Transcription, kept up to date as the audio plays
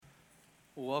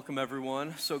Well, welcome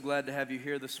everyone. So glad to have you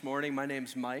here this morning. My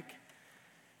name's Mike,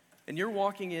 and you're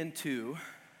walking into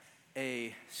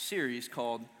a series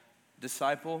called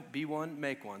Disciple, Be One,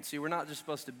 Make One. See, we're not just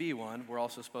supposed to be one, we're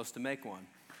also supposed to make one.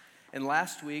 And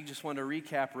last week, just wanted to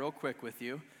recap real quick with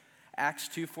you, Acts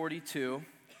 2:42,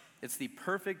 it's the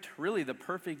perfect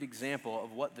example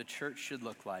of what the church should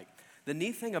look like. The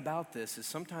neat thing about this is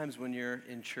sometimes when you're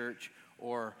in church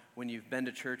or when you've been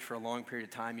to church for a long period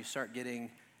of time, you start getting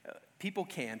People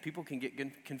can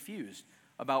get confused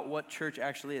about what church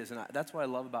actually is. And that's what I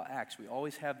love about Acts. We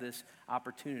always have this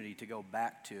opportunity to go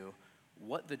back to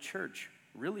what the church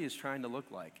really is trying to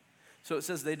look like. So it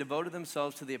says they devoted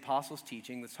themselves to the apostles'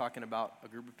 teaching. That's talking about a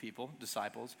group of people,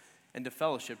 disciples, and to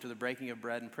fellowship, to the breaking of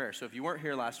bread and prayer. So if you weren't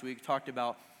here last week, talked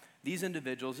about these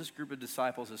individuals, this group of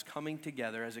disciples is coming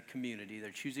together as a community. They're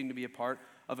choosing to be a part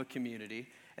of a community,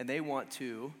 and they want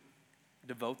to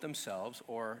devote themselves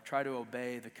or try to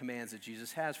obey the commands that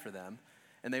Jesus has for them.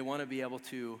 And they want to be able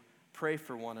to pray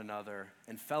for one another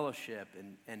and fellowship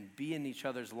and be in each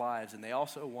other's lives. And they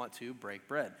also want to break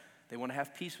bread. They want to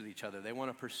have peace with each other. They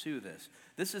want to pursue this.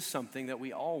 This is something that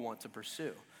we all want to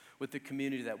pursue with the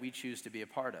community that we choose to be a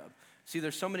part of. See,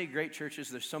 there's so many great churches,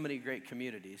 there's so many great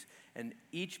communities, and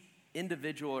each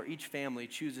individual or each family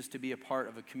chooses to be a part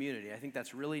of a community. I think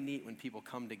that's really neat when people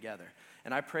come together.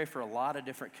 And I pray for a lot of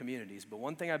different communities, but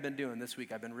one thing I've been doing this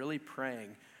week, I've been really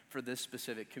praying for this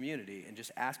specific community and just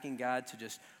asking God to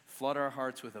just flood our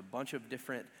hearts with a bunch of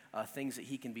different things that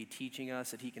He can be teaching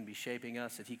us, that He can be shaping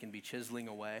us, that He can be chiseling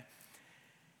away.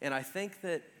 And I think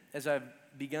that as I've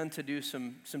begun to do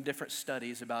some different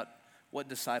studies about what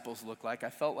disciples look like,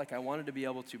 I felt like I wanted to be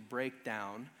able to break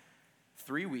down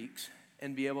 3 weeks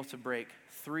and be able to break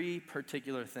 3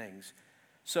 particular things.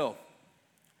 So,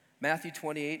 Matthew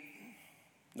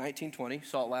 28:19-20,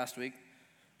 saw it last week.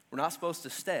 We're not supposed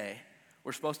to stay.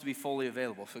 We're supposed to be fully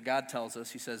available. So God tells us,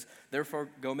 He says, therefore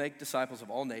go make disciples of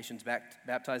all nations,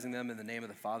 baptizing them in the name of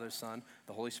the Father, Son,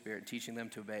 the Holy Spirit, and teaching them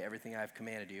to obey everything I have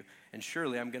commanded you. And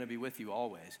surely I'm going to be with you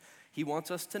always. He wants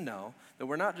us to know that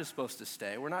we're not just supposed to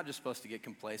stay. We're not just supposed to get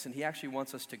complacent. He actually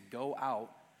wants us to go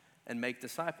out and make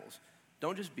disciples.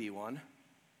 Don't just be one.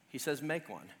 He says make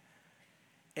one.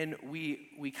 And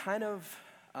we kind of,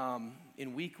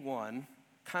 in week 1,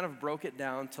 kind of broke it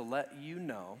down to let you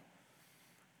know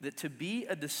that to be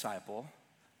a disciple,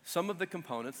 some of the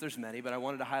components, there's many, but I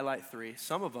wanted to highlight 3.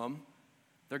 Some of them,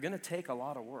 they're going to take a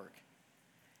lot of work.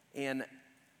 And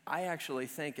I actually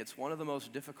think it's one of the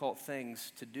most difficult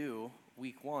things to do,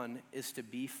 week 1, is to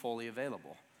be fully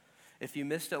available. If you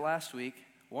missed it last week,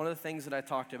 one of the things that I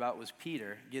talked about was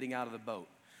Peter getting out of the boat.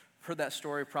 Heard that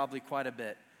story probably quite a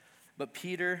bit. But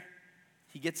Peter,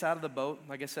 he gets out of the boat.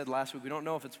 Like I said last week, we don't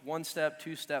know if it's 1 step,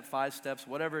 2 step, 5 steps,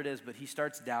 whatever it is, but he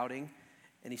starts doubting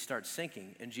and he starts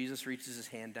sinking. And Jesus reaches his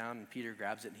hand down and Peter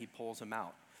grabs it and he pulls him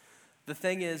out. The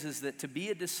thing is that to be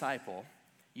a disciple,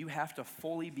 you have to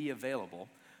fully be available.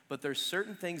 But there's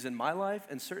certain things in my life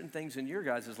and certain things in your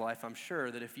guys' life, I'm sure,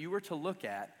 that if you were to look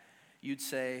at, you'd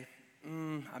say,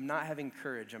 I'm not having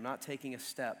courage. I'm not taking a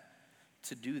step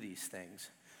to do these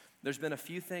things. There's been a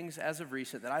few things as of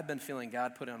recent that I've been feeling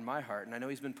God put on my heart, and I know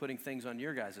He's been putting things on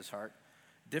your guys' heart,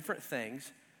 different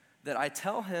things that I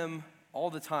tell Him all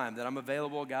the time that I'm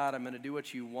available, God, I'm going to do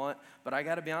what you want, but I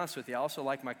got to be honest with you, I also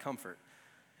like my comfort.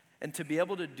 And to be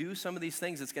able to do some of these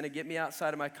things, it's going to get me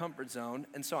outside of my comfort zone,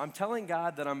 and so I'm telling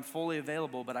God that I'm fully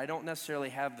available, but I don't necessarily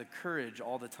have the courage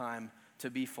all the time to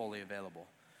be fully available.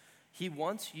 He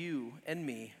wants you and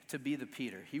me to be the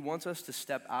Peter. He wants us to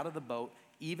step out of the boat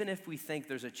even if we think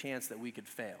there's a chance that we could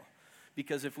fail.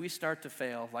 Because if we start to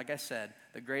fail, like I said,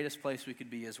 the greatest place we could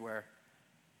be is where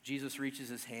Jesus reaches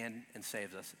His hand and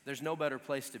saves us. There's no better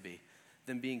place to be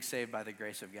than being saved by the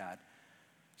grace of God.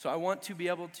 So I want to be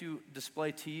able to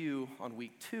display to you on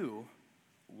week 2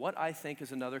 what I think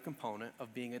is another component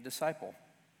of being a disciple.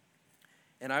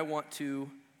 And I want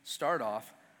to start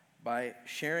off by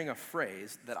sharing a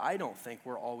phrase that I don't think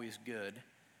we're always good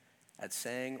at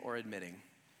saying or admitting.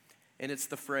 And it's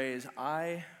the phrase,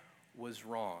 I was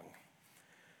wrong.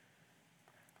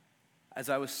 As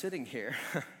I was sitting here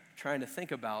trying to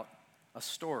think about a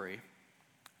story,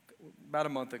 about a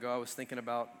month ago I was thinking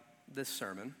about this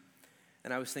sermon,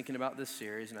 and I was thinking about this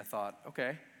series, and I thought,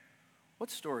 okay,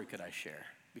 what story could I share?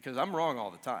 Because I'm wrong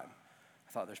all the time.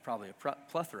 I thought there's probably a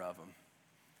plethora of them.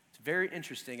 It's very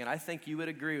interesting, and I think you would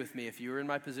agree with me if you were in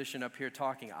my position up here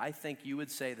talking. I think you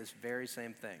would say this very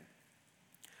same thing.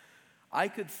 I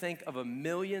could think of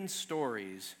 1,000,000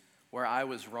 stories where I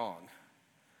was wrong,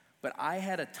 but I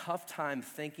had a tough time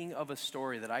thinking of a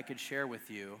story that I could share with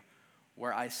you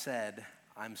where I said,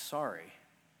 I'm sorry.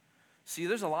 See,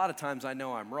 there's a lot of times I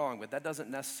know I'm wrong, but that doesn't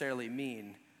necessarily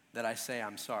mean that I say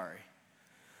I'm sorry.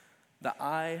 The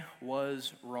I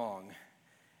was wrong.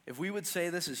 If we would say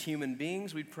this as human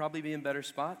beings, we'd probably be in better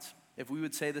spots. If we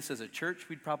would say this as a church,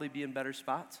 we'd probably be in better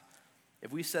spots.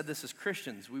 If we said this as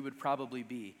Christians, we would probably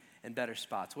be in better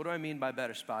spots. What do I mean by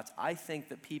better spots? I think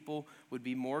that people would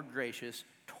be more gracious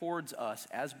towards us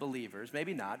as believers.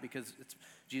 Maybe not, because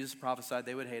Jesus prophesied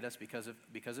they would hate us because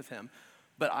of him.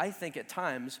 But I think at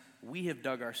times we have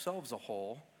dug ourselves a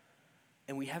hole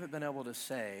and we haven't been able to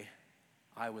say,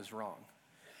 I was wrong.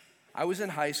 I was in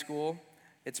high school.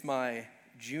 It's my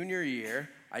junior year.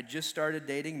 I just started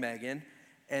dating Megan,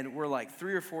 and we're like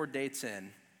 3 or 4 dates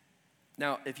in.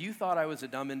 Now, if you thought I was a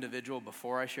dumb individual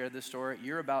before I shared this story,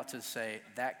 you're about to say,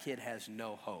 that kid has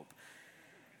no hope.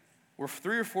 We're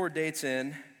 3 or 4 dates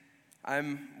in.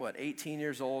 I'm, 18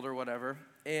 years old or whatever,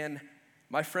 and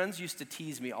my friends used to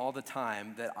tease me all the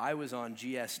time that I was on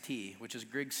GST, which is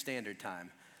Griggs Standard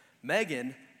Time.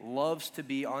 Megan loves to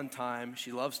be on time.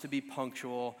 She loves to be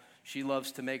punctual. She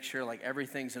loves to make sure like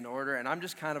everything's in order, and I'm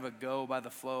just kind of a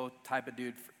go-by-the-flow type of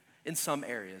dude in some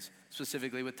areas,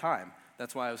 specifically with time.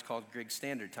 That's why it was called Griggs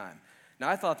Standard Time. Now,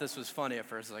 I thought this was funny at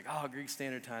first. Like, oh, Griggs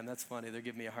Standard Time, that's funny. They're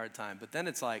giving me a hard time. But then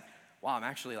it's like, wow, I'm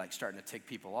actually like starting to tick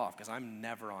people off because I'm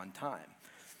never on time.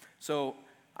 So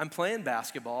I'm playing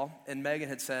basketball, and Megan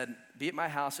had said, be at my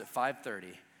house at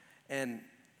 5:30. And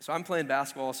so I'm playing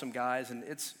basketball with some guys, and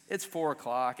it's 4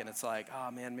 o'clock, and it's like, oh,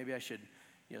 man, maybe I should,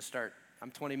 start. I'm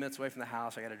 20 minutes away from the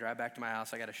house. I got to drive back to my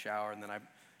house. I got to shower, and then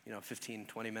 15,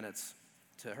 20 minutes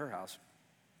to her house.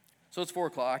 So it's 4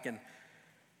 o'clock, and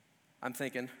I'm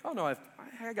thinking, oh, no,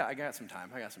 I got some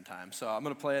time. So I'm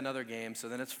going to play another game. So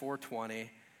then it's 4:20,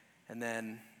 and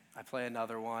then I play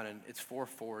another one, and it's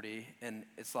 4:40. And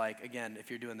it's like, again,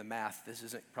 if you're doing the math, this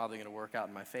isn't probably going to work out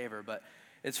in my favor. But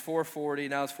it's 4:40,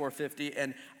 now it's 4:50.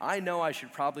 And I know I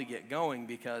should probably get going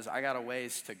because I got a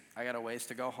ways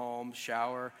to go home,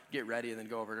 shower, get ready, and then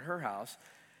go over to her house.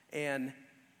 And,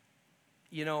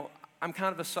 I'm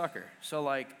kind of a sucker.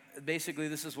 So, basically,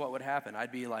 this is what would happen.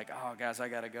 I'd be like, oh, guys, I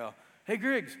got to go. Hey,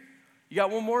 Griggs, you got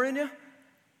one more in you?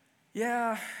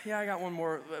 Yeah, I got one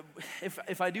more.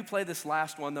 If I do play this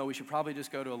last one, though, we should probably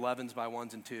just go to 11s by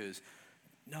 1s and 2s.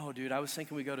 No, dude, I was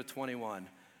thinking we go to 21.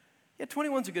 Yeah,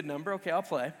 21's a good number. Okay, I'll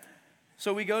play.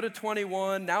 So we go to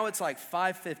 21. Now it's like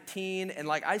 5:15, and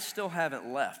I still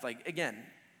haven't left. Again,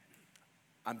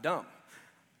 I'm dumb.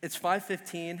 It's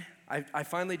 5:15. I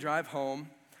finally drive home.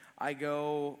 I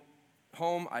go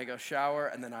home, I go shower,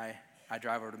 and then I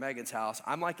drive over to Megan's house.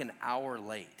 I'm like an hour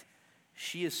late.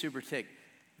 She is super ticked.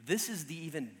 This is the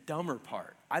even dumber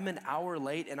part. I'm an hour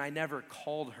late, and I never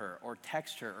called her or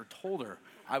texted her or told her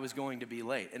I was going to be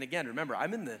late. And again, remember,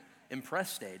 I'm in the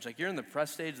impress stage. You're in the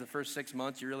press stage the first 6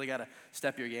 months. You really got to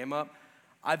step your game up.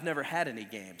 I've never had any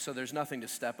game, so there's nothing to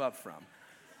step up from.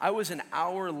 I was an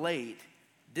hour late,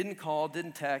 didn't call,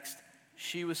 didn't text.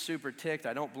 She was super ticked.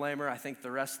 I don't blame her. I think the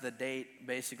rest of the date,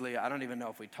 basically, I don't even know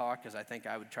if we talked because I think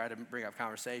I would try to bring up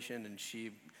conversation and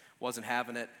she wasn't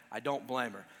having it. I don't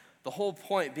blame her. The whole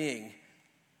point being,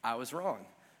 I was wrong.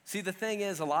 See, the thing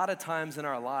is, a lot of times in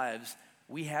our lives,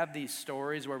 we have these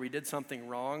stories where we did something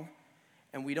wrong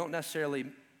and we don't necessarily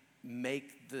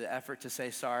make the effort to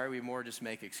say sorry. We more just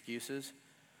make excuses.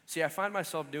 See, I find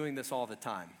myself doing this all the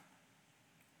time.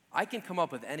 I can come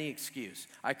up with any excuse.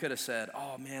 I could have said,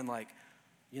 oh man,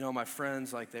 my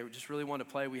friends, they just really wanted to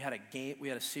play. We had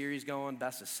a series going,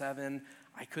 best of 7.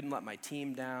 I couldn't let my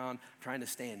team down, trying to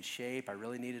stay in shape. I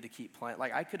really needed to keep playing.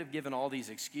 I could have given all these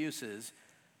excuses.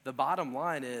 The bottom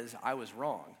line is I was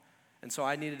wrong. And so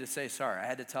I needed to say sorry. I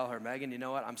had to tell her, Megan, you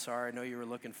know what? I'm sorry. I know you were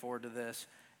looking forward to this.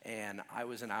 And I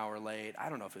was an hour late. I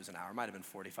don't know if it was an hour. It might have been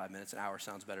 45 minutes. An hour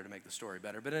sounds better to make the story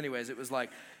better. But anyways, it was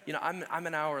I'm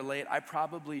an hour late. I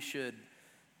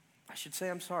should say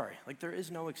I'm sorry. There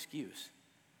is no excuse.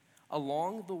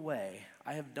 Along the way,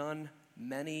 I have done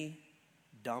many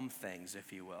dumb things,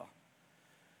 if you will.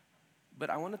 But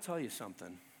I want to tell you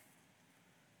something.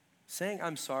 Saying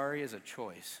I'm sorry is a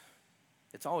choice.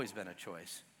 It's always been a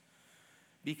choice.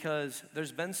 Because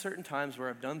there's been certain times where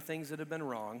I've done things that have been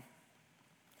wrong,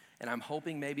 and I'm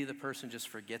hoping maybe the person just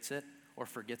forgets it or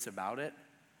forgets about it,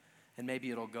 and maybe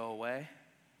it'll go away.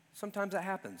 Sometimes that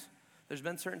happens. There's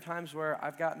been certain times where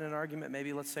I've gotten in an argument,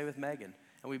 maybe let's say with Megan,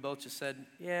 and we both just said,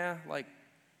 yeah,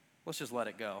 let's just let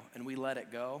it go. And we let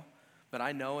it go, but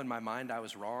I know in my mind I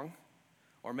was wrong.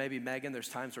 Or maybe Megan, there's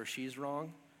times where she's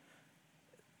wrong.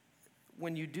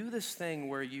 When you do this thing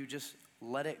where you just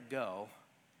let it go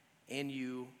and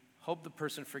you hope the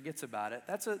person forgets about it,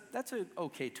 that's an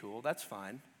okay tool, that's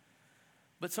fine.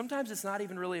 But sometimes it's not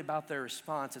even really about their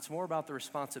response. It's more about the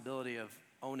responsibility of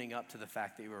owning up to the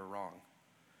fact that you were wrong.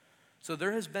 So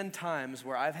there has been times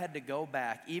where I've had to go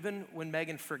back, even when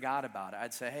Megan forgot about it.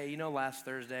 I'd say, hey, last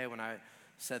Thursday when I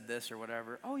said this or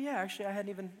whatever, oh yeah, actually I hadn't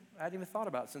even thought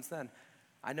about it since then.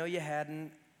 I know you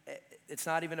hadn't. It's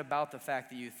not even about the fact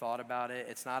that you thought about it.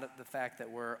 It's not the fact that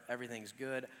everything's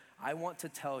good. I want to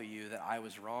tell you that I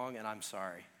was wrong and I'm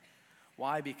sorry.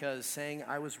 Why? Because saying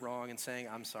I was wrong and saying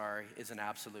I'm sorry is an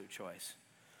absolute choice.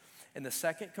 And the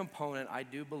second component, I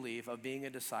do believe, of being a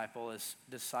disciple is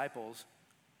disciples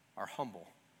are humble.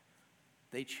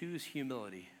 They choose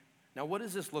humility. Now, what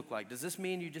does this look like? Does this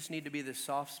mean you just need to be this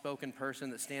soft-spoken person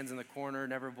that stands in the corner,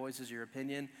 never voices your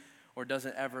opinion, or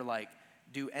doesn't ever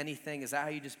do anything? Is that how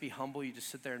you just be humble? You just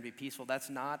sit there and be peaceful? That's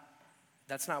not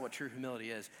what true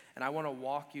humility is. And I want to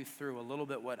walk you through a little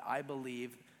bit what I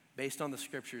believe, based on the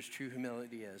scriptures, true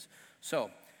humility is.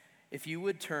 So, if you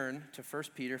would turn to 1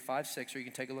 Peter 5:6, or you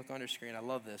can take a look on your screen. I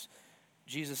love this.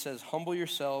 Jesus says, humble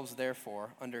yourselves,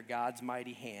 therefore, under God's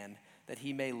mighty hand, that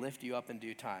he may lift you up in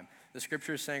due time. The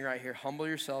scripture is saying right here, humble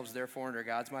yourselves, therefore, under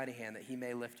God's mighty hand, that he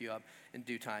may lift you up in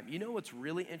due time. You know what's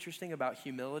really interesting about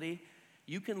humility?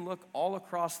 You can look all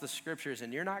across the scriptures,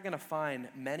 and you're not going to find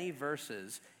many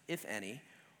verses, if any,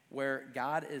 where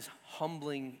God is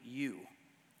humbling you.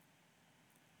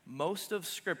 Most of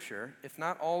scripture, if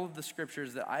not all of the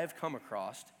scriptures that I have come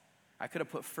across, I could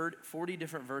have put 40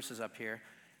 different verses up here.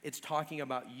 It's talking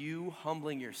about you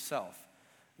humbling yourself.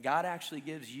 God actually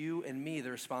gives you and me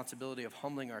the responsibility of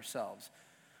humbling ourselves.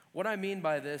 What I mean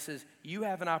by this is you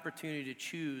have an opportunity to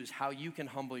choose how you can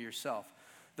humble yourself.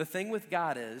 The thing with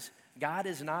God is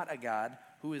not a God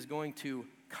who is going to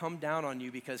come down on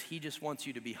you because he just wants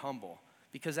you to be humble,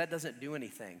 because that doesn't do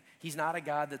anything. He's not a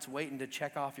God that's waiting to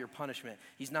check off your punishment.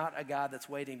 He's not a God that's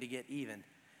waiting to get even.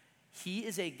 He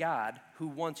is a God who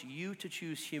wants you to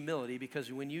choose humility,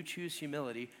 because when you choose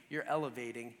humility, you're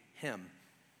elevating him.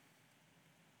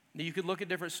 Now, you could look at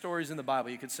different stories in the Bible.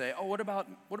 You could say, oh, what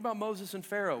about Moses and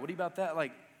Pharaoh? What about that?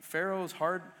 Pharaoh's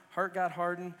heart got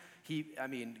hardened.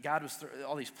 God was,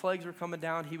 all these plagues were coming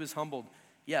down. He was humbled.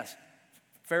 Yes,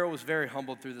 Pharaoh was very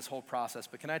humbled through this whole process.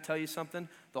 But can I tell you something?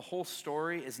 The whole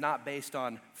story is not based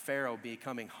on Pharaoh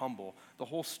becoming humble. The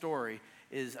whole story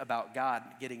is about God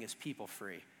getting his people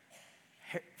free.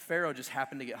 Pharaoh just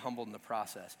happened to get humbled in the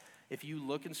process. If you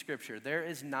look in Scripture, there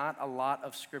is not a lot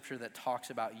of Scripture that talks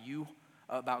about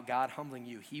God humbling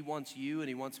you. He wants you and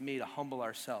he wants me to humble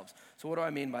ourselves. So what do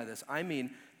I mean by this? I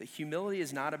mean that humility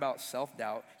is not about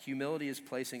self-doubt. Humility is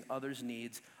placing others'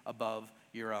 needs above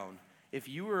your own. If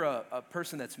you were a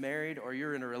person that's married, or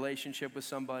you're in a relationship with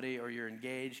somebody, or you're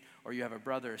engaged, or you have a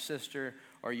brother or sister,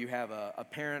 or you have a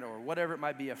parent, or whatever it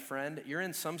might be, a friend, you're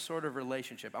in some sort of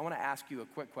relationship. I want to ask you a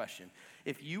quick question.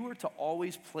 If you were to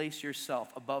always place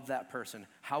yourself above that person,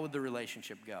 how would the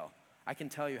relationship go? I can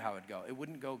tell you how it would go. It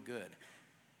wouldn't go good.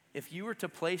 If you were to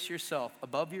place yourself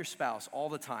above your spouse all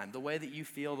the time, the way that you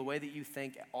feel, the way that you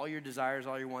think, all your desires,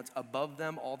 all your wants, above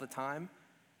them all the time,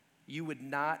 you would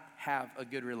not have a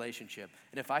good relationship.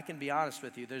 And if I can be honest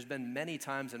with you, there's been many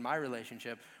times in my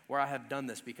relationship where I have done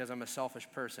this because I'm a selfish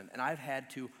person, and I've had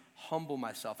to humble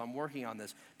myself. I'm working on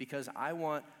this because I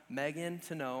want Megan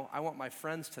to know, I want my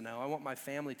friends to know, I want my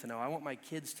family to know, I want my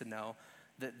kids to know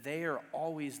that they are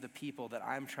always the people that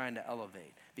I'm trying to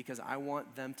elevate, because I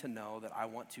want them to know that I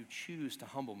want to choose to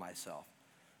humble myself.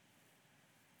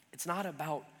 It's not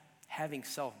about having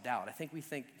self-doubt. I think we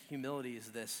think humility is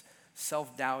this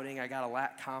self-doubting, I gotta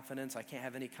lack confidence, I can't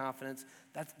have any confidence.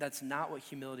 That's not what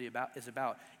humility is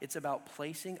about. It's about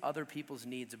placing other people's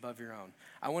needs above your own.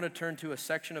 I want to turn to a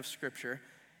section of Scripture,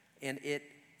 and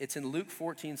it's in Luke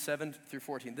 14, 7 through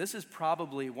 14. This is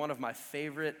probably one of my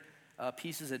favorite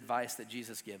pieces of advice that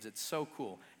Jesus gives. It's so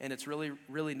cool, and it's really,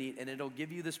 really neat, and it'll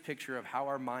give you this picture of how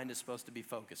our mind is supposed to be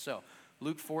focused. So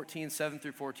Luke 14, 7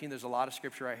 through 14, there's a lot of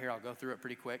Scripture right here. I'll go through it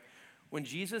pretty quick. When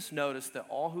Jesus noticed that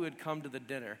all who had come to the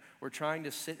dinner were trying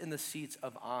to sit in the seats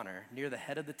of honor near the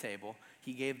head of the table,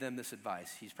 he gave them this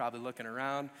advice. He's probably looking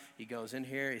around. He goes in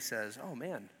here. He says, oh,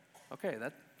 man, okay,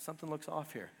 something looks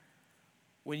off here.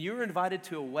 When you're invited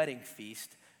to a wedding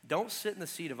feast, don't sit in the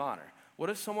seat of honor. What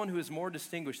if someone who is more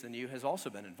distinguished than you has also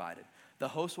been invited? The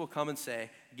host will come and say,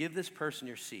 give this person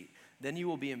your seat. Then you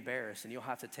will be embarrassed, and you'll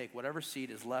have to take whatever seat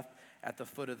is left at the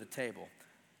foot of the table.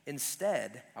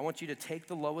 Instead, I want you to take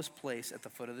the lowest place at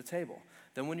the foot of the table.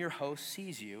 Then when your host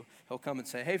sees you, he'll come and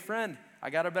say, hey, friend,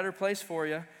 I got a better place for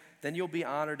you. Then you'll be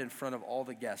honored in front of all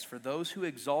the guests. For those who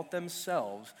exalt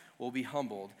themselves will be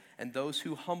humbled, and those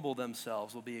who humble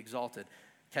themselves will be exalted.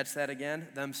 Catch that again?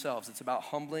 Themselves. It's about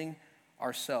humbling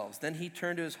ourselves. Then he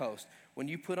turned to his host. When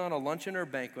you put on a luncheon or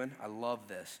banquet, I love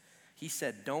this. He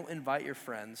said, don't invite your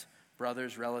friends,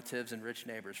 brothers, relatives, and rich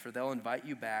neighbors, for they'll invite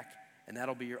you back, and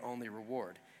that'll be your only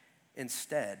reward.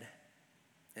 Instead,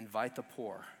 invite the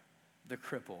poor, the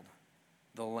crippled,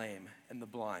 the lame, and the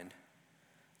blind.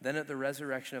 Then at the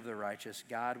resurrection of the righteous,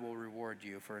 God will reward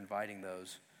you for inviting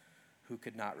those who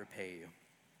could not repay you.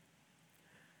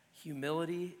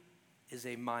 Humility is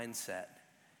a mindset.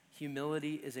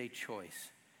 Humility is a choice.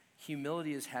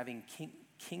 Humility is having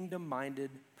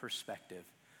kingdom-minded perspective.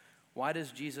 Why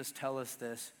does Jesus tell us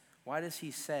this? Why does he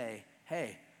say,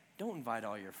 hey, don't invite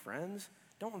all your friends.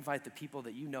 Don't invite the people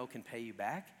that you know can pay you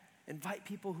back. Invite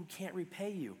people who can't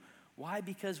repay you. Why?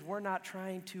 Because we're not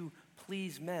trying to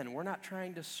please men. We're not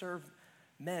trying to serve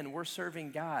men. We're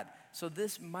serving God. So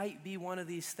this might be one of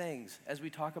these things as we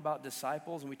talk about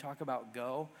disciples and we talk about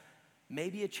go,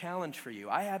 maybe a challenge for you.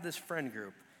 I have this friend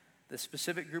group, this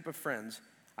specific group of friends.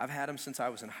 I've had them since I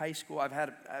was in high school. I've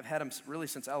had them really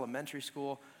since elementary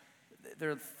school.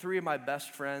 They're three of my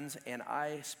best friends, and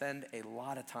I spend a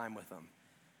lot of time with them.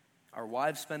 Our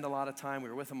wives spend a lot of time. We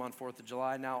were with them on 4th of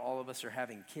July. Now all of us are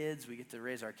having kids. We get to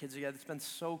raise our kids together. It's been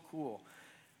so cool.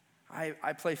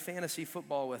 I play fantasy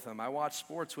football with them. I watch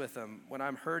sports with them. When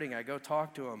I'm hurting, I go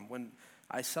talk to them. When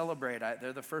I celebrate,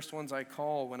 they're the first ones I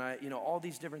call. When all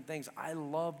these different things. I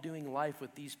love doing life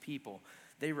with these people.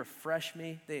 They refresh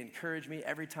me. They encourage me.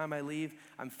 Every time I leave,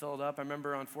 I'm filled up. I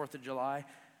remember on 4th of July,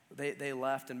 they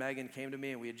left and Megan came to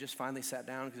me and we had just finally sat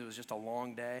down because it was just a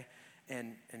long day.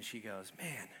 And she goes,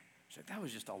 man, she's like, that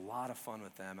was just a lot of fun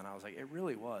with them. And I was like, it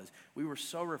really was. We were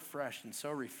so refreshed and so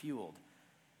refueled.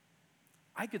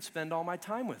 I could spend all my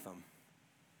time with them.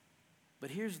 But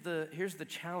here's the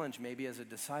challenge maybe as a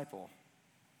disciple.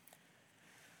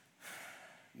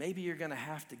 Maybe you're going to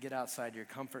have to get outside your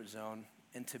comfort zone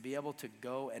and to be able to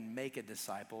go and make a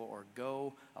disciple or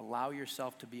go allow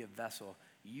yourself to be a vessel,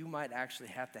 you might actually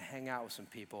have to hang out with some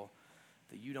people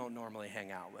that you don't normally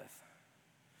hang out with.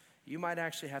 You might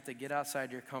actually have to get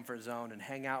outside your comfort zone and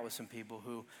hang out with some people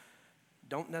who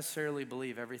don't necessarily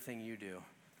believe everything you do,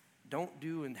 don't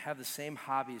do and have the same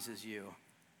hobbies as you.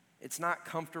 It's not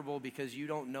comfortable because you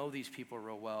don't know these people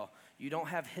real well. You don't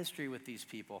have history with these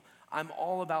people. I'm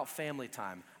all about family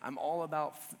time. I'm all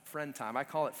about friend time. I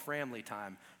call it family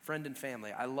time, friend and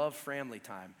family. I love family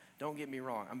time. Don't get me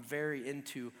wrong. I'm very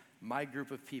into my group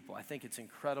of people. I think it's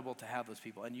incredible to have those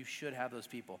people, and you should have those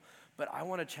people. But I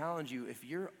want to challenge you, if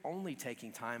you're only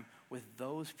taking time with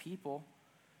those people,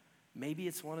 maybe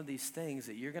it's one of these things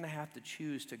that you're going to have to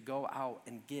choose to go out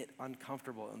and get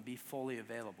uncomfortable and be fully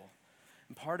available.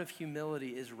 And part of humility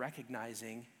is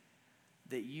recognizing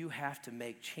that you have to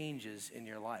make changes in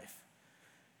your life.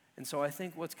 And so I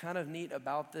think what's kind of neat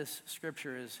about this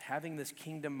scripture is having this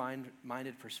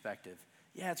kingdom-minded perspective.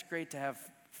 Yeah, it's great to have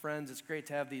friends. It's great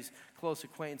to have these close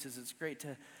acquaintances. It's great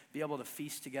to be able to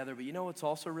feast together. But you know what's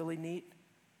also really neat?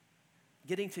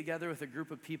 Getting together with a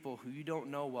group of people who you don't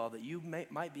know well, that you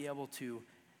might be able to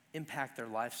impact their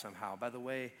life somehow by the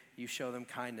way you show them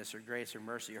kindness or grace or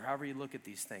mercy or however you look at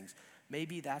these things.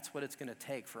 Maybe that's what it's going to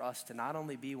take for us to not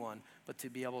only be one, but to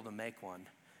be able to make one.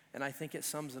 And I think it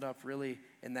sums it up really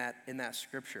in that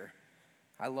scripture.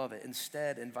 I love it.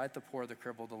 Instead, invite the poor, the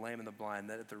crippled, the lame, and the blind,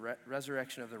 that at the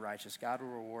resurrection of the righteous, God will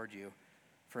reward you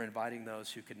for inviting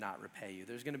those who could not repay you.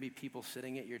 There's going to be people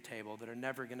sitting at your table that are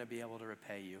never going to be able to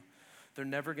repay you. They're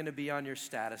never going to be on your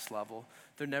status level.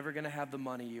 They're never going to have the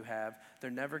money you have. They're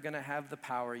never going to have the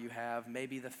power you have,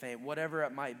 maybe the fame, whatever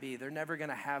it might be. They're never going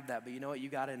to have that. But you know what? You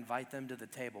got to invite them to the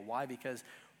table. Why? Because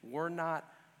we're not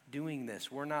doing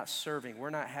this. We're not serving.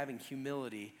 We're not having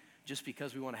humility just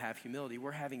because we want to have humility.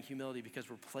 We're having humility because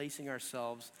we're placing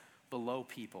ourselves below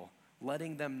people,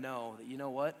 letting them know that, you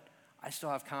know what? I still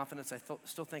have confidence. I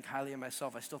still think highly of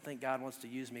myself. I still think God wants to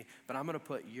use me, but I'm going to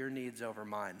put your needs over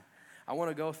mine. I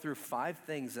want to go through 5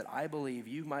 things that I believe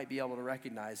you might be able to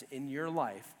recognize in your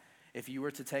life if you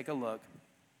were to take a look,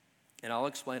 and I'll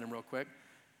explain them real quick.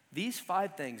 These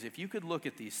 5 things, if you could look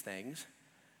at these things,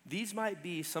 these might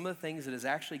be some of the things that is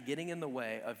actually getting in the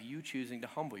way of you choosing to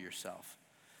humble yourself.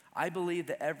 I believe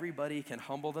that everybody can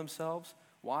humble themselves.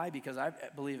 Why? Because I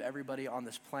believe everybody on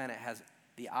this planet has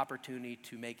the opportunity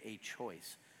to make a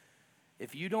choice.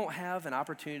 If you don't have an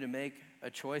opportunity to make a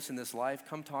choice in this life,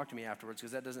 come talk to me afterwards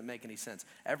because that doesn't make any sense.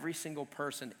 Every single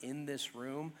person in this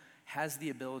room has the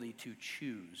ability to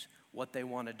choose what they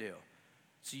want to do.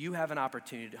 So you have an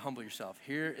opportunity to humble yourself.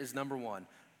 Here is number one.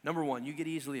 Number one, you get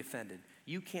easily offended.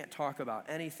 You can't talk about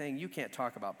anything. You can't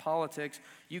talk about politics.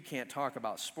 You can't talk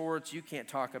about sports. You can't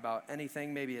talk about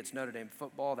anything. Maybe it's Notre Dame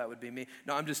football. That would be me.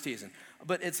 No, I'm just teasing.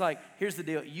 But it's like, here's the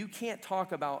deal. You can't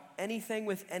talk about anything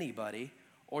with anybody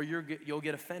or you'll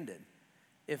get offended.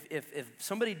 If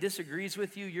somebody disagrees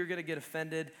with you, you're going to get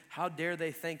offended. How dare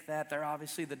they think that? They're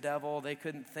obviously the devil. They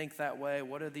couldn't think that way.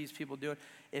 What are these people doing?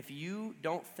 If you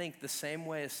don't think the same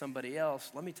way as somebody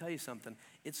else, let me tell you something.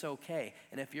 It's okay.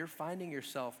 And if you're finding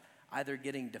yourself either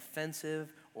getting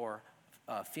defensive or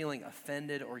feeling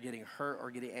offended or getting hurt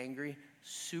or getting angry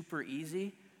super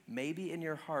easy, maybe in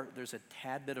your heart there's a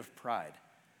tad bit of pride.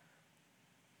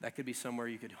 That could be somewhere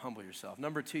you could humble yourself.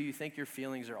 Number 2, you think your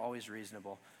feelings are always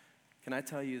reasonable. Can I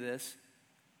tell you this?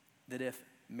 That if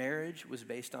marriage was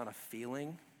based on a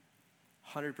feeling,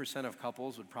 100% of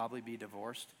couples would probably be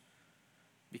divorced,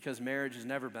 because marriage has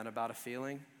never been about a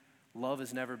feeling. Love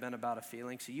has never been about a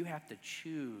feeling. So you have to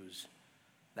choose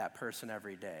that person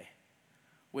every day,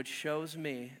 which shows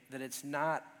me that it's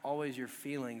not always your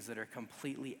feelings that are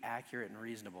completely accurate and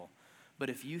reasonable. But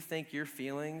if you think your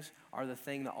feelings are the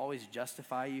thing that always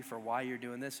justify you for why you're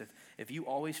doing this, if you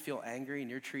always feel angry and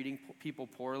you're treating people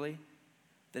poorly,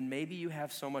 then maybe you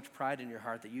have so much pride in your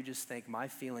heart that you just think my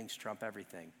feelings trump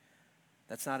everything.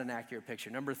 That's not an accurate picture.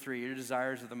 Number 3, your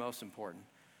desires are the most important.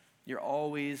 You're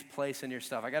always placing your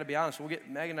stuff. I got to be honest,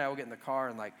 Megan and I will get in the car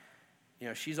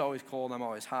and she's always cold, I'm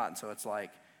always hot, and so it's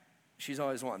like she's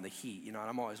always wanting the heat, and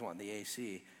I'm always wanting the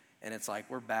AC. And it's like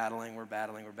we're battling.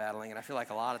 And I feel like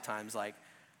a lot of times,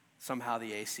 somehow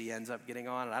the AC ends up getting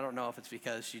on. And I don't know if it's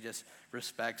because she just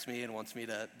respects me and wants me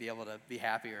to be able to be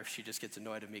happy, or if she just gets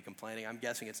annoyed of me complaining. I'm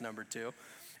guessing it's number 2.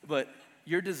 But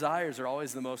your desires are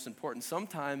always the most important.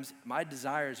 Sometimes my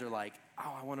desires are I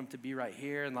want them to be right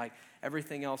here. And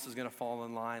everything else is going to fall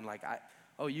in line.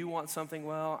 You want something?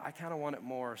 Well, I kind of want it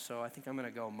more. So I think I'm going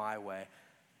to go my way.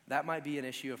 That might be an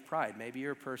issue of pride. Maybe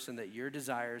you're a person that your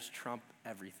desires trump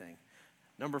everything.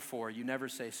 Number 4, you never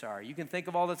say sorry. You can think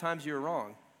of all the times you were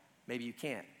wrong. Maybe you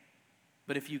can't.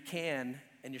 But if you can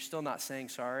and you're still not saying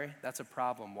sorry, that's a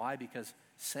problem. Why? Because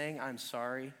saying I'm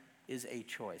sorry is a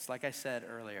choice. Like I said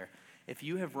earlier, if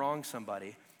you have wronged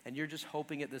somebody and you're just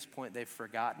hoping at this point they've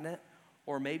forgotten it,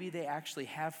 or maybe they actually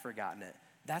have forgotten it,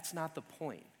 that's not the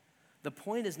point. The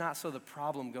point is not so the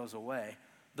problem goes away.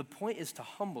 The point is to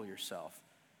humble yourself.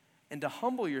 And to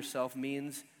humble yourself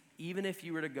means even if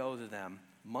you were to go to them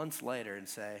months later and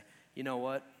say, you know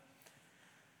what,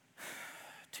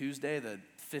 Tuesday the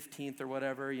 15th or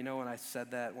whatever, when I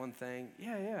said that one thing, I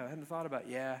hadn't thought about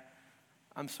it.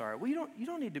 I'm sorry. Well, you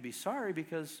don't need to be sorry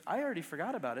because I already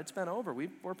forgot about it. It's been over.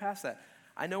 We're past that.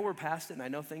 I know we're past it, and I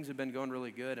know things have been going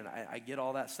really good, and I get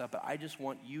all that stuff, but I just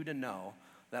want you to know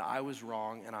that I was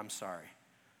wrong and I'm sorry.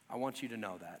 I want you to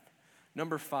know that.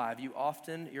 Number 5,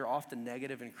 you're often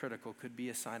negative and critical could be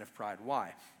a sign of pride.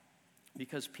 Why?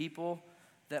 Because people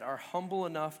that are humble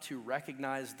enough to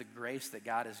recognize the grace that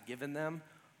God has given them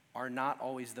are not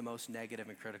always the most negative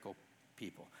and critical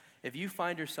people. If you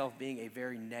find yourself being a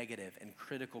very negative and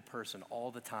critical person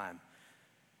all the time,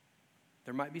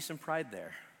 there might be some pride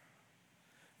there.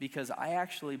 Because I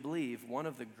actually believe one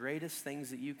of the greatest things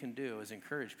that you can do is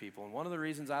encourage people. And one of the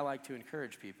reasons I like to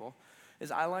encourage people is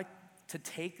I like to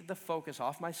take the focus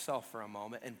off myself for a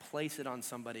moment and place it on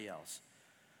somebody else.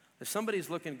 If somebody's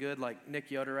looking good, like Nick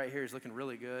Yoder right here is looking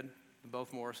really good,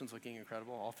 both Morrisons looking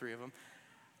incredible, all 3 of them,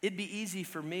 it'd be easy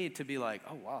for me to be like,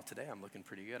 oh, wow, today I'm looking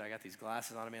pretty good. I got these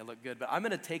glasses on me, I look good. But I'm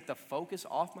going to take the focus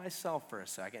off myself for a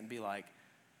second and be like,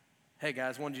 hey,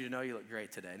 guys, wanted you to know you look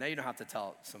great today. Now, you don't have to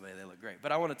tell somebody they look great.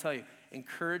 But I want to tell you,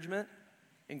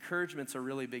 encouragement's a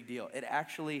really big deal. It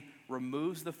actually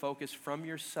removes the focus from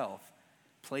yourself,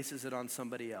 places it on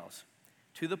somebody else,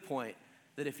 to the point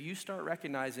that if you start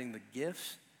recognizing the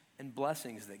gifts and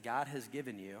blessings that God has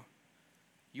given you,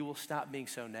 you will stop being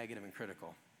so negative and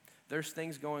critical. There's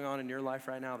things going on in your life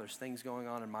right now, there's things going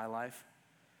on in my life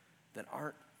that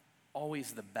aren't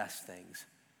always the best things.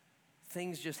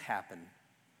 Things just happen.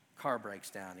 Car breaks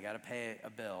down, you got to pay a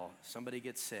bill, somebody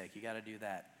gets sick, you got to do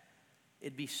that.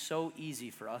 It'd be so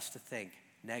easy for us to think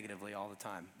negatively all the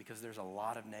time because there's a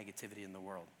lot of negativity in the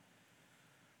world.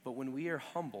 But when we are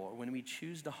humble, or when we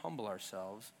choose to humble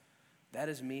ourselves, that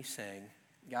is me saying,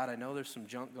 God, I know there's some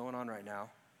junk going on right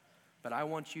now, but I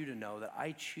want you to know that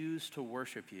I choose to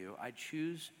worship you, I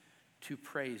choose to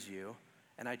praise you,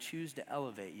 and I choose to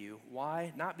elevate you.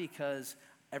 Why? Not because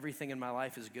everything in my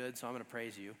life is good, so I'm going to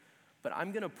praise you, but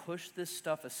I'm going to push this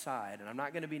stuff aside, and I'm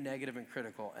not going to be negative and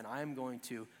critical, and I'm going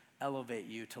to elevate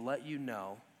you to let you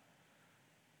know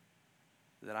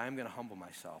that I am going to humble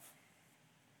myself.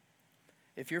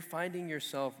 If you're finding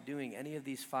yourself doing any of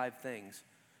these 5 things,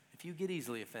 if you get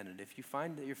easily offended, if you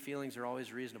find that your feelings are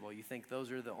always reasonable, you think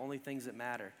those are the only things that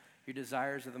matter, your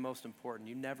desires are the most important,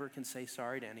 you never can say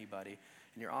sorry to anybody,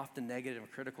 and you're often negative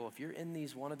and critical, if you're in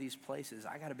one of these places,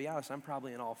 I got to be honest, I'm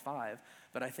probably in all five,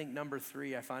 but I think number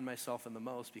 3, I find myself in the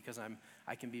most because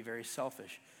I can be very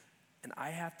selfish. And I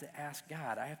have to ask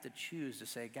God, I have to choose to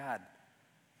say, God,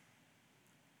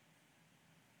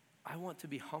 I want to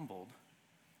be humbled.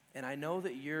 And I know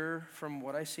that you're, from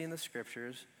what I see in the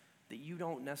scriptures, that you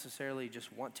don't necessarily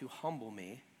just want to humble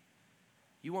me.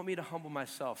 You want me to humble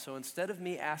myself. So instead of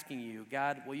me asking you,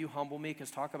 God, will you humble me?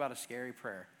 Because talk about a scary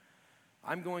prayer.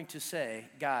 I'm going to say,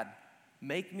 God,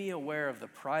 make me aware of the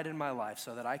pride in my life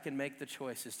so that I can make the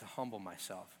choices to humble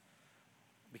myself.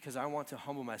 Because I want to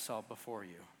humble myself before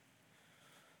you.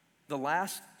 The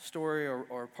last story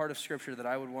or part of scripture that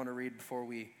I would want to read before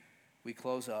we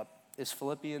close up is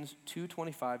Philippians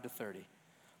 2:25-30.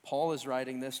 Paul is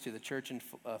writing this to the church in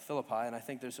Philippi, and I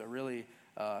think there's a really,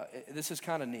 this is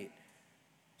kind of neat.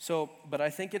 So, but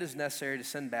I think it is necessary to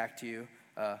send back to you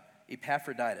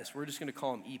Epaphroditus. We're just going to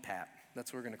call him EPAP.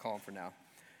 That's what we're going to call him for now.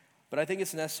 But I think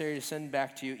it's necessary to send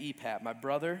back to you EPAP, my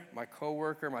brother, my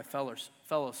co-worker, my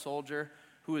fellow soldier,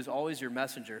 who is always your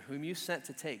messenger, whom you sent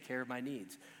to take care of my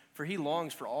needs. For he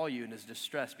longs for all you and is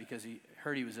distressed because he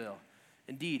heard he was ill.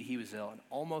 Indeed, he was ill and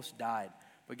almost died.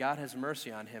 But God has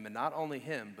mercy on him, and not only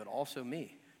him, but also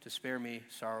me, to spare me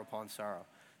sorrow upon sorrow.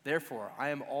 Therefore, I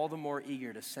am all the more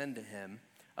eager to send him,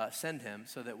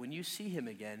 so that when you see him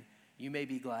again, you may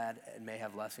be glad and may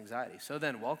have less anxiety. So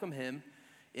then, welcome him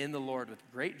in the Lord with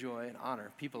great joy and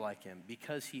honor, people like him,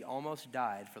 because he almost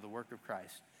died for the work of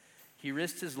Christ. He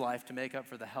risked his life to make up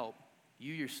for the help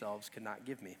you yourselves could not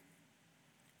give me.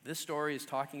 This story is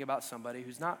talking about somebody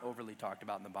who's not overly talked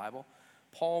about in the Bible.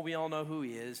 Paul, we all know who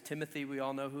he is. Timothy, we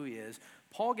all know who he is.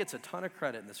 Paul gets a ton of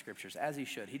credit in the scriptures, as he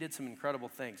should. He did some incredible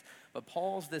things. But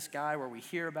Paul's this guy where we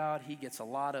hear about, he gets a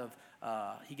lot of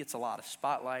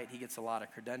spotlight. He gets a lot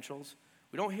of credentials.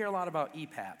 We don't hear a lot about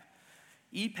EPAP.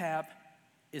 EPAP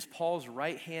is Paul's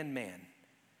right-hand man.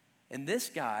 And this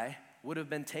guy would have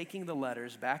been taking the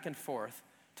letters back and forth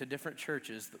to different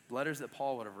churches, the letters that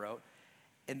Paul would have wrote.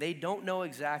 And they don't know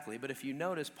exactly, but if you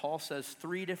notice, Paul says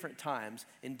 3 different times,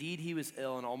 indeed he was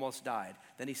ill and almost died.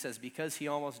 Then he says, because he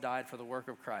almost died for the work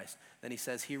of Christ. Then he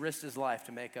says, he risked his life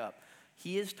to make up.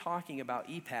 He is talking about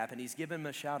EPAP, and he's given him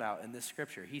a shout out in this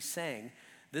scripture. He's saying,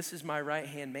 this is my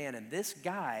right-hand man. And this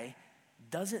guy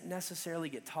doesn't necessarily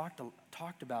get talked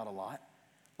about a lot,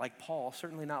 like Paul,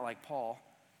 certainly not like Paul.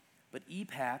 But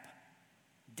EPAP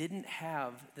didn't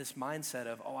have this mindset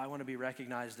of, I want to be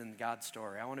recognized in God's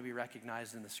story. I want to be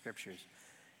recognized in the scriptures.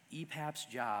 EPAP's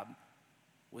job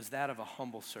was that of a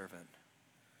humble servant.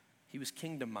 He was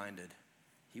kingdom-minded.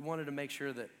 He wanted to make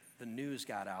sure that the news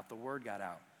got out, the word got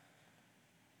out.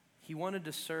 He wanted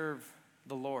to serve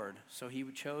the Lord, so he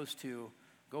chose to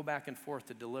go back and forth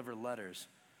to deliver letters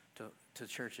to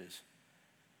churches.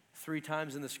 3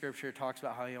 times in the scripture it talks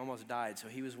about how he almost died, so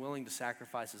he was willing to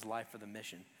sacrifice his life for the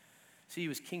mission. See, he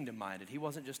was kingdom-minded. He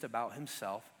wasn't just about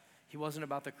himself. He wasn't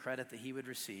about the credit that he would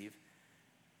receive.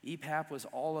 EPAP was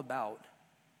all about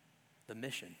the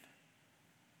mission.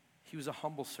 He was a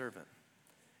humble servant.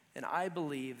 And I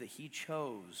believe that he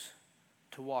chose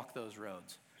to walk those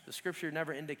roads. The scripture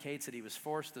never indicates that he was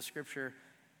forced. The scripture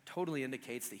totally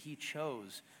indicates that he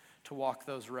chose to walk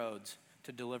those roads,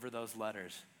 to deliver those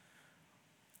letters.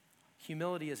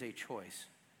 Humility is a choice.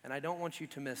 And I don't want you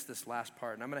to miss this last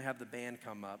part. And I'm going to have the band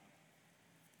come up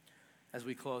as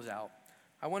we close out.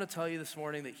 I want to tell you this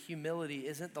morning that humility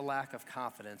isn't the lack of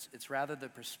confidence. It's rather the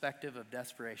perspective of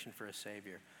desperation for a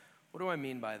Savior. What do I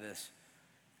mean by this?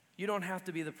 You don't have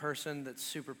to be the person that's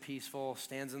super peaceful,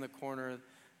 stands in the corner,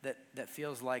 that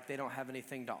feels like they don't have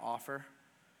anything to offer.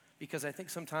 Because I think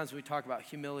sometimes when we talk about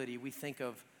humility, we think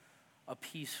of a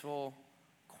peaceful,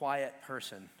 quiet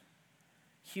person.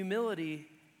 Humility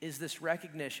is this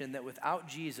recognition that without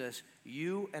Jesus,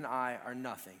 you and I are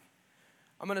nothing.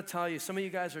 I'm going to tell you, some of you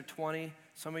guys are 20,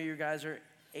 some of you guys are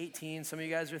 18, some of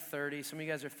you guys are 30, some of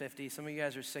you guys are 50, some of you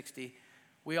guys are 60.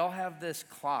 We all have this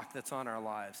clock that's on our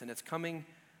lives, and it's coming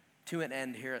to an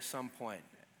end here at some point.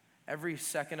 Every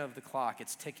second of the clock,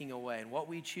 it's ticking away, and what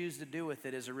we choose to do with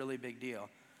it is a really big deal.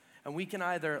 And we can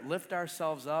either lift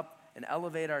ourselves up and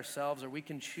elevate ourselves, or we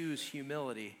can choose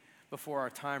humility before our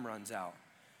time runs out.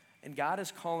 And God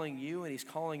is calling you, and he's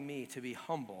calling me to be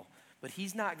humble, but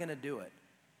he's not going to do it.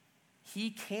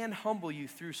 He can humble you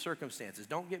through circumstances.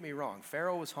 Don't get me wrong.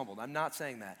 Pharaoh was humbled. I'm not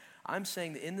saying that. I'm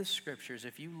saying that in the scriptures,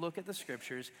 if you look at the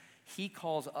scriptures, he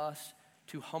calls us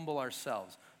to humble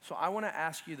ourselves. So I want to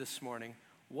ask you this morning,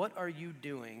 what are you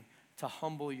doing to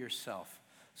humble yourself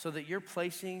so that you're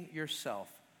placing yourself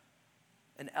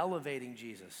and elevating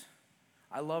Jesus?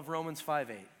 I love Romans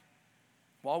 5:8.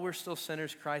 While we're still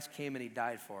sinners, Christ came and he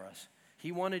died for us.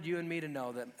 He wanted you and me to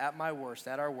know that at my worst,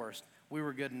 at our worst, we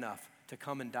were good enough to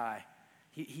come and die.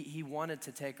 He wanted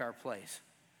to take our place.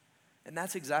 And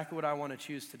that's exactly what I want to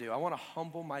choose to do. I want to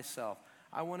humble myself.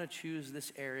 I want to choose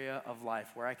this area of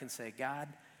life where I can say, God,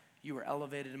 you were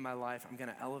elevated in my life. I'm going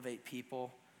to elevate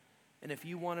people. And if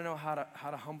you want to know how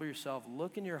to humble yourself,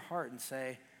 look in your heart and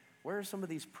say, where are some of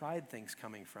these pride things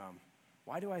coming from?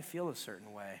 Why do I feel a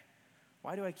certain way?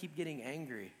 Why do I keep getting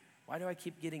angry? Why do I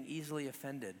keep getting easily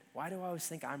offended? Why do I always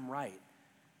think I'm right?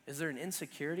 Is there an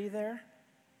insecurity there?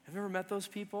 Have you ever met those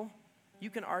people? You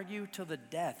can argue till the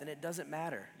death and it doesn't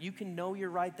matter. You can know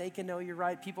you're right, they can know you're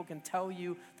right. People can tell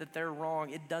you that they're wrong.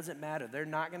 It doesn't matter. They're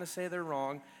not going to say they're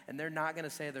wrong and they're not going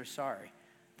to say they're sorry.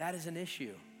 That is an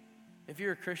issue. If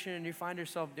you're a Christian and you find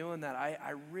yourself doing that,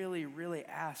 I really, really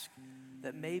ask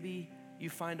that maybe you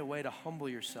find a way to humble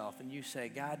yourself and you say,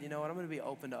 God, you know what, I'm going to be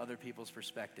open to other people's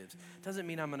perspectives. It doesn't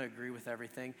mean I'm going to agree with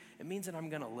everything. It means that I'm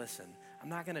going to listen. I'm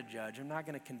not going to judge. I'm not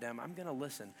going to condemn. I'm going to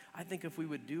listen. I think if we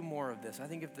would do more of this, I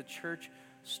think if the church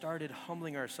started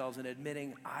humbling ourselves and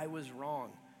admitting I was wrong,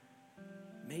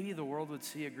 maybe the world would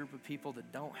see a group of people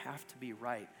that don't have to be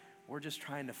right. We're just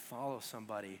trying to follow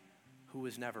somebody who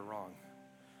was never wrong.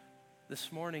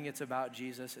 This morning, it's about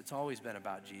Jesus. It's always been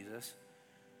about Jesus.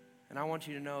 And I want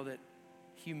you to know that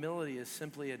humility is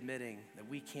simply admitting that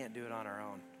we can't do it on our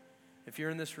own. If you're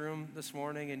in this room this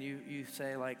morning and you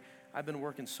say, like, I've been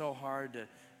working so hard to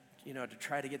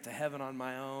try to get to heaven on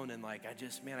my own, and like,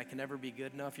 I can never be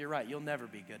good enough. You're right, you'll never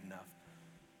be good enough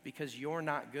because you're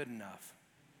not good enough.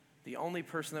 The only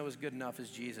person that was good enough is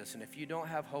Jesus. And if you don't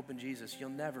have hope in Jesus, you'll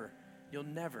never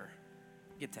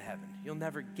get to heaven. You'll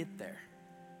never get there.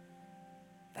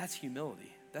 That's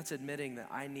humility. That's admitting that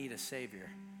I need a Savior.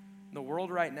 The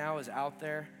world right now is out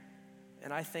there,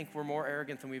 and I think we're more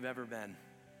arrogant than we've ever been.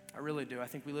 I really do. I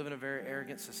think we live in a very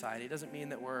arrogant society. It doesn't mean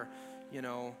that we're,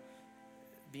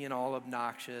 being all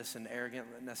obnoxious and arrogant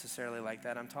necessarily like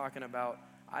that. I'm talking about,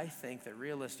 I think that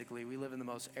realistically, we live in the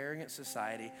most arrogant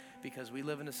society because we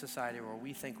live in a society where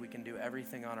we think we can do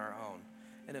everything on our own.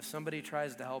 And if somebody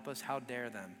tries to help us, how dare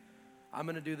them? I'm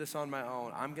going to do this on my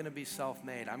own. I'm going to be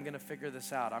self-made. I'm going to figure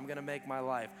this out. I'm going to make my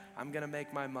life. I'm going to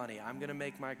make my money. I'm going to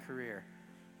make my career.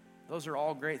 Those are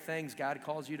all great things. God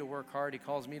calls you to work hard. He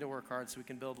calls me to work hard so we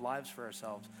can build lives for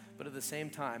ourselves. But at the same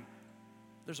time,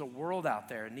 there's a world out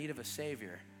there in need of a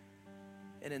Savior.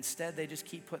 And instead, they just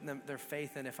keep putting their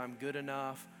faith in if I'm good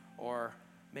enough, or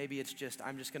maybe it's just,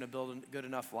 I'm just going to build a good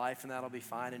enough life and that'll be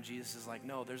fine. And Jesus is like,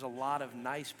 no, there's a lot of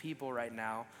nice people right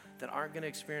now that aren't going to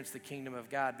experience the kingdom of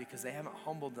God because they haven't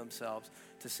humbled themselves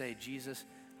to say, Jesus,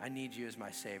 I need you as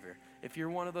my Savior. If you're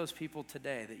one of those people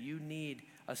today that you need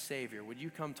a Savior, would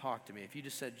you come talk to me? If you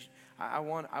just said, I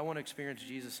want to experience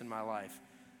Jesus in my life,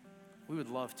 we would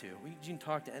love to. You can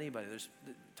talk to anybody.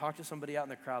 Talk to somebody out in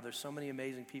the crowd. There's so many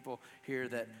amazing people here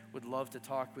that would love to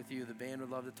talk with you. The band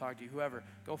would love to talk to you. Whoever,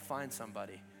 go find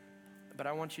somebody. But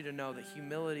I want you to know that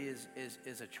humility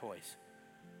is a choice.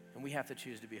 And we have to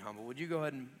choose to be humble. Would you go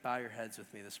ahead and bow your heads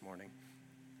with me this morning?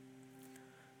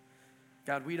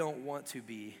 God, we don't want to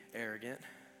be arrogant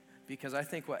because I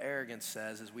think what arrogance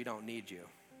says is we don't need you.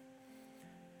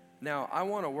 Now, I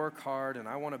want to work hard and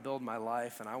I want to build my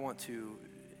life and I want to,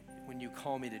 when you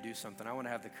call me to do something, I want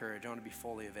to have the courage. I want to be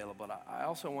fully available. But I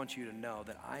also want you to know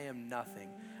that I am nothing.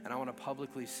 And I want to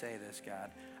publicly say this,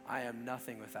 God. I am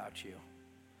nothing without you.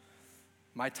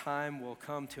 My time will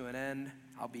come to an end.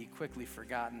 I'll be quickly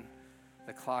forgotten.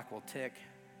 The clock will tick.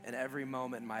 And every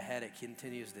moment in my head, it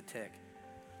continues to tick.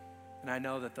 And I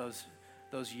know that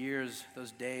those years,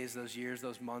 those days, those years,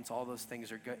 those months, all those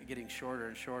things are getting shorter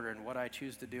and shorter. And what I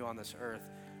choose to do on this earth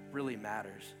really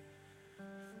matters.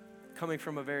 Coming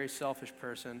from a very selfish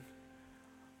person,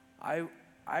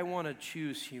 I want to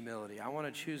choose humility. I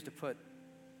want to choose to put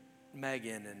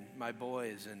Megan and my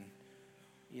boys and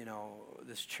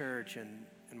this church and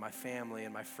my family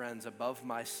and my friends above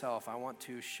myself. I want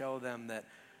to show them that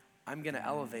I'm going to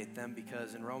elevate them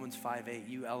because in Romans 5:8,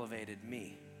 you elevated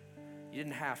me. You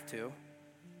didn't have to.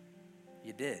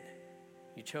 You did.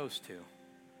 You chose to.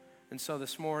 And so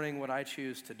this morning, what I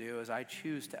choose to do is I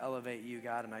choose to elevate you,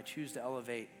 God, and I choose to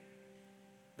elevate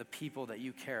the people that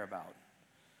you care about.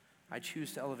 I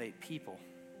choose to elevate people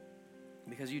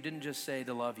because you didn't just say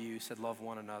to love you said love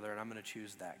one another, and I'm going to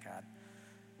choose that, God.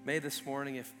 May this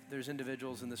morning, if there's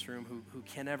individuals in this room who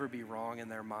can never be wrong in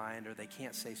their mind, or they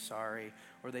can't say sorry,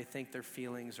 or they think their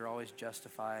feelings are always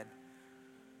justified,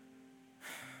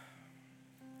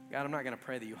 God, I'm not going to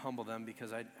pray that you humble them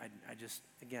because I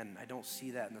don't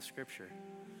see that in the scripture.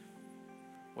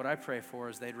 What I pray for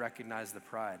is they'd recognize the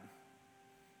pride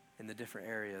in the different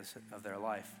areas of their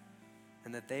life,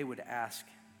 and that they would ask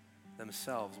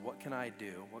themselves, what can I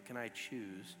do? What can I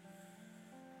choose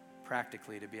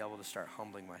practically to be able to start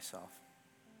humbling myself?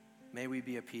 May we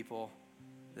be a people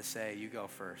that say, you go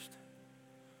first.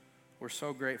 We're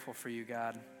so grateful for you,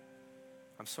 God.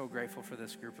 I'm so grateful for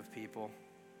this group of people.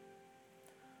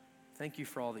 Thank you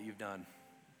for all that you've done.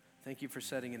 Thank you for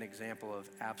setting an example of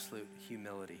absolute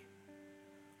humility.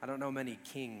 I don't know many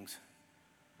kings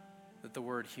that the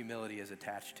word humility is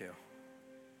attached to.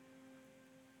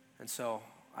 And so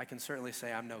I can certainly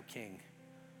say I'm no king.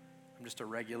 I'm just a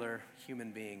regular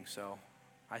human being, so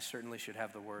I certainly should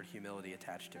have the word humility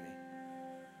attached to me.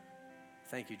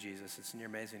 Thank you, Jesus. It's in your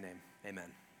amazing name.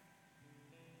 Amen.